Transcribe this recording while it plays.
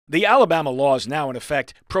The Alabama laws now in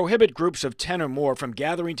effect prohibit groups of 10 or more from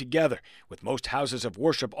gathering together, with most houses of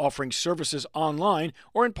worship offering services online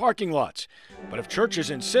or in parking lots. But if churches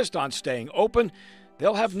insist on staying open,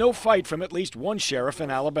 they'll have no fight from at least one sheriff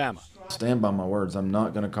in Alabama. Stand by my words. I'm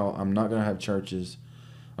not going to have churches.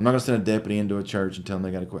 I'm not going to send a deputy into a church and tell them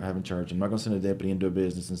they got to quit having church. I'm not going to send a deputy into a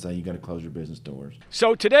business and say you got to close your business doors.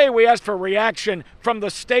 So today we asked for reaction from the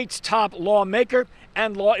state's top lawmaker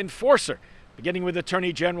and law enforcer, beginning with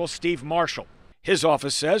Attorney General Steve Marshall. His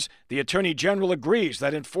office says the Attorney General agrees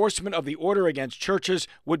that enforcement of the order against churches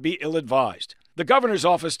would be ill-advised. The governor's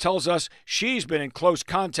office tells us she's been in close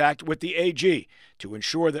contact with the AG to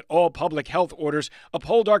ensure that all public health orders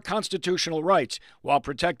uphold our constitutional rights while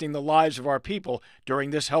protecting the lives of our people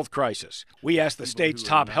during this health crisis. We asked the state's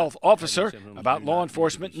top health officer about law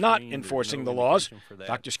enforcement not enforcing the laws.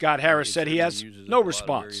 Dr. Scott Harris said he has no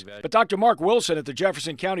response. But Dr. Mark Wilson at the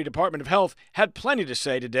Jefferson County Department of Health had plenty to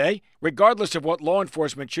say today. Regardless of what law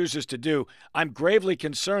enforcement chooses to do, I'm gravely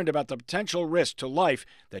concerned about the potential risk to life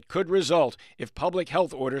that could result if public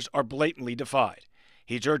health orders are blatantly defied.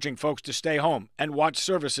 He's urging folks to stay home and watch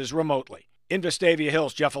services remotely. In Vestavia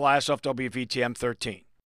Hills, Jeff Eliasoff, WVTM 13.